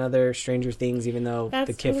want like another Stranger Things, even though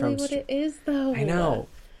the kid from... That's what it is, though. I know.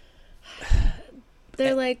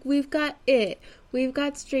 They're like, we've got it. We've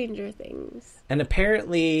got Stranger Things. And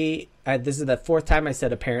apparently, this is the 4th time I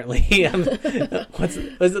said apparently. Was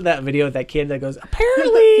it that video with that kid that goes,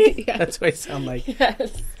 apparently? Yes. That's what I sound like.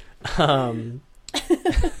 Yes.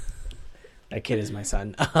 That kid is my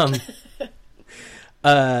son.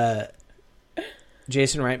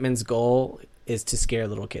 Jason Reitman's goal is to scare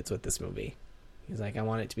little kids with this movie. He's like, I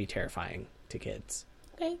want it to be terrifying to kids.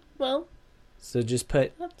 Okay, well, So just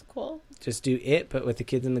That's cool. just do it, but with the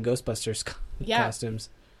kids in the Ghostbusters Yeah. costumes.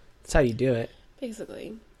 That's how you do it.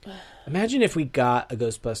 Basically. Imagine if we got a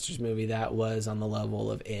Ghostbusters movie that was on the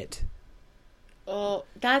level of it. Oh,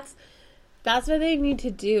 that's what they need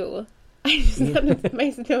to do. I just sounded,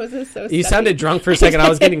 my nose is so stuffy. You sounded drunk for a second. I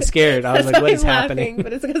was getting scared. I was like, what is happening?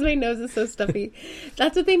 But it's because my nose is so stuffy.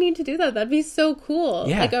 That's what they need to do, though. That'd be so cool.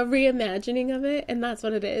 Yeah. Like a reimagining of it, and that's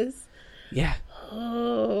what it is. Yeah.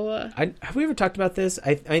 Oh. Have we ever talked about this?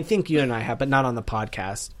 I think you and I have, but not on the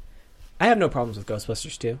podcast. I have no problems with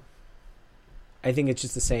Ghostbusters 2. I think it's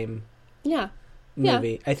just the same Yeah.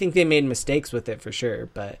 movie. I think they made mistakes with it for sure,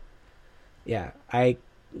 but yeah, I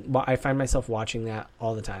find myself watching that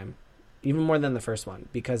all the time, even more than the first one,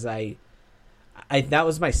 because I that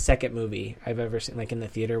was my second movie I've ever seen, like in the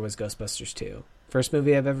theater, was Ghostbusters 2. First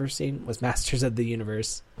movie I've ever seen was Masters of the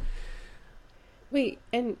Universe. Wait,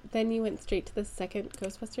 and then you went straight to the second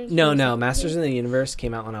Ghostbusters? No, Masters of the Universe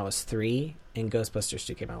came out when I was 3, and Ghostbusters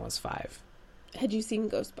 2 came out when I was 5. Had you seen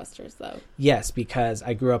Ghostbusters, though? Yes, because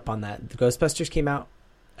I grew up on that. The Ghostbusters came out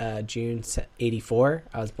June 84.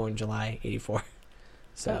 I was born July 84.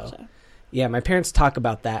 So, Gotcha. yeah, my parents talk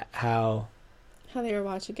about that, how How they were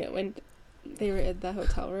watching it when they were in the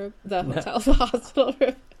hotel room, the hospital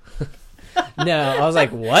room. No, I was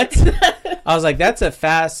like, what? I was like, that's a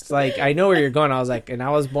fast, like, I know where you're going. I was like, and I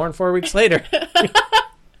was born 4 weeks later.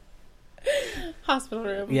 Hospital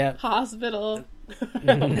room. Yeah. Hospital.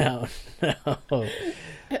 No.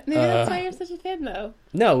 Maybe that's why you're such a fan, though.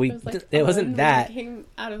 No, it wasn't when that. we came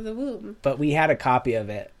out of the womb. But we had a copy of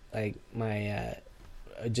it. Like, my,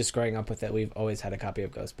 just growing up with it, we've always had a copy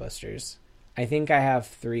of Ghostbusters. I think I have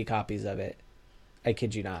 3 copies of it. I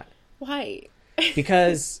kid you not. Why?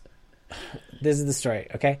 Because this is the story,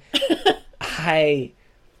 okay?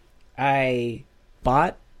 I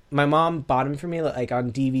bought, my mom bought them for me, like,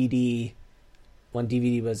 on DVD, when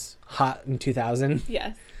DVD was hot in 2000.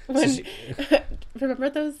 Yes. So Remember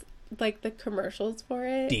those, like, the commercials for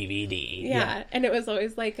it? DVD. Yeah. And it was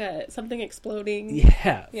always like something exploding.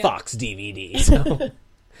 Yeah, Yeah. Fox DVD.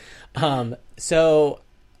 So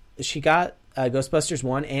she got Ghostbusters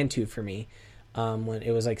 1 and 2 for me when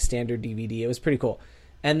it was like standard DVD. It was pretty cool.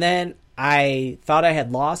 And then I thought I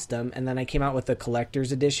had lost them, and then I came out with the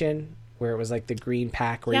collector's edition where it was like the green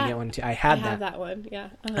pack where you get one too. I had that one, yeah.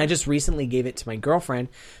 I just recently gave it to my girlfriend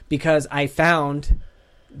because I found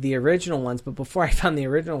the original ones, but before I found the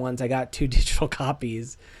original ones, I got 2 digital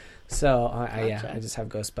copies. So I just have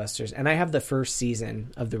Ghostbusters, and I have the first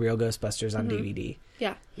season of the real Ghostbusters on DVD.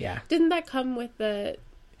 Yeah. Yeah. Didn't that come with the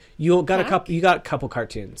You got pack? a couple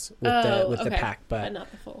cartoons with the okay. pack, but not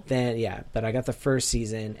the full. then but I got the first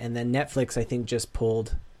season, and then Netflix I think just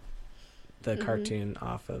pulled the cartoon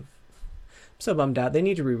off of. I'm so bummed out. They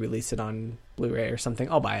need to re-release it on Blu-ray or something.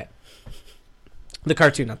 I'll buy it. The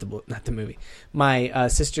cartoon, not the movie. My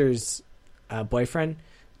sister's boyfriend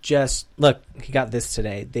he got this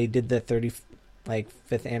today. They did the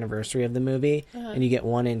 5th anniversary of the movie, and you get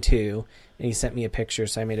 1 and 2. And he sent me a picture,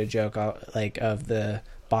 so I made a joke of the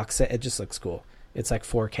box set. It just looks cool. It's like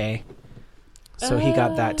 4K. So he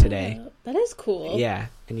got that today. That is cool. Yeah,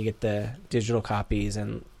 and you get the digital copies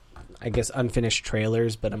and I guess unfinished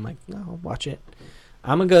trailers, but I'm like, no, I'll watch it.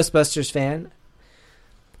 I'm a Ghostbusters fan.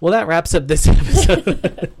 Well, that wraps up this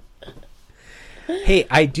episode. Hey,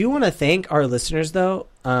 I do want to thank our listeners, though.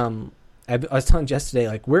 I was telling Jess today,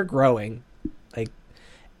 like, we're growing,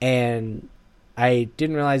 and I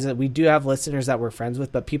didn't realize that we do have listeners that we're friends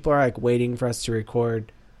with, but people are like waiting for us to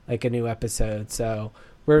record like a new episode. So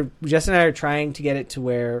Jess and I are trying to get it to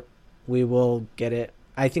where we will get it.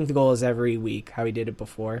 I think the goal is every week, how we did it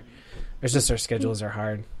before. It's just our schedules are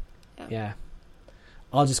hard. Yeah.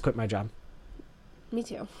 I'll just quit my job. Me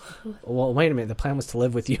too. Well, wait a minute. The plan was to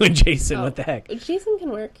live with you and Jason. What the heck? Jason can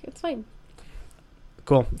work. It's fine.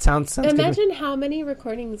 Cool. Sounds good. Imagine how many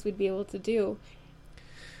recordings we'd be able to do.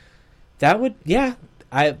 That would, yeah.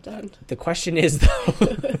 Done. The question is, though,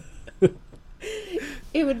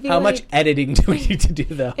 it would be how much editing do we need to do,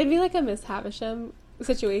 though? It'd be like a Miss Havisham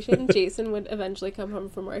situation. Jason would eventually come home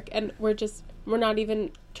from work, and we're not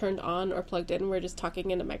even turned on or plugged in. We're just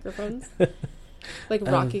talking into microphones, like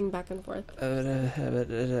rocking back and forth.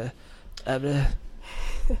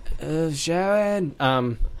 Sharon.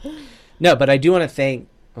 No, but I do want to thank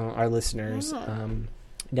our listeners.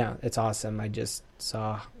 Yeah, it's awesome. I just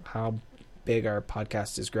saw how big our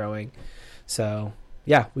podcast is growing. So,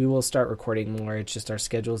 yeah, we will start recording more. It's just our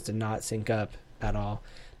schedules did not sync up at all.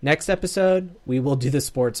 Next episode, we will do the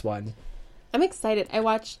sports one. I'm excited. I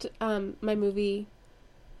watched my movie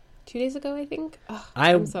 2 days ago, I think. Oh,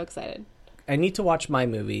 I'm so excited. I need to watch my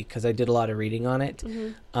movie because I did a lot of reading on it.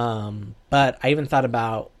 But I even thought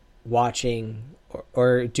about watching,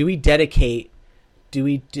 or do we dedicate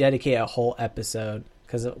a whole episode?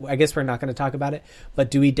 Because I guess we're not going to talk about it,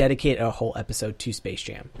 but do we dedicate a whole episode to Space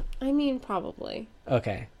Jam? I mean, probably.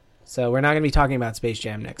 Okay. So we're not going to be talking about Space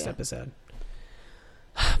Jam next episode.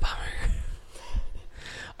 Bummer.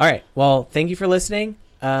 All right. Well, thank you for listening.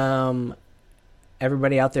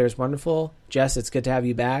 Everybody out there is wonderful. Jess, it's good to have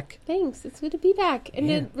you back. Thanks. It's good to be back and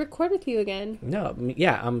to record with you again. No,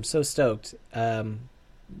 yeah, I'm so stoked.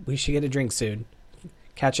 We should get a drink soon.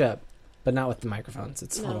 Catch up, but not with the microphones.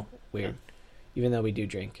 It's a little weird. Even though we do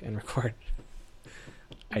drink and record.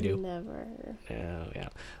 I do. Never. Oh, yeah.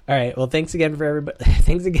 All right. Well, thanks again for everybody.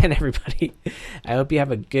 Thanks again, everybody. I hope you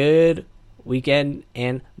have a good weekend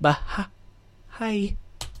and bye.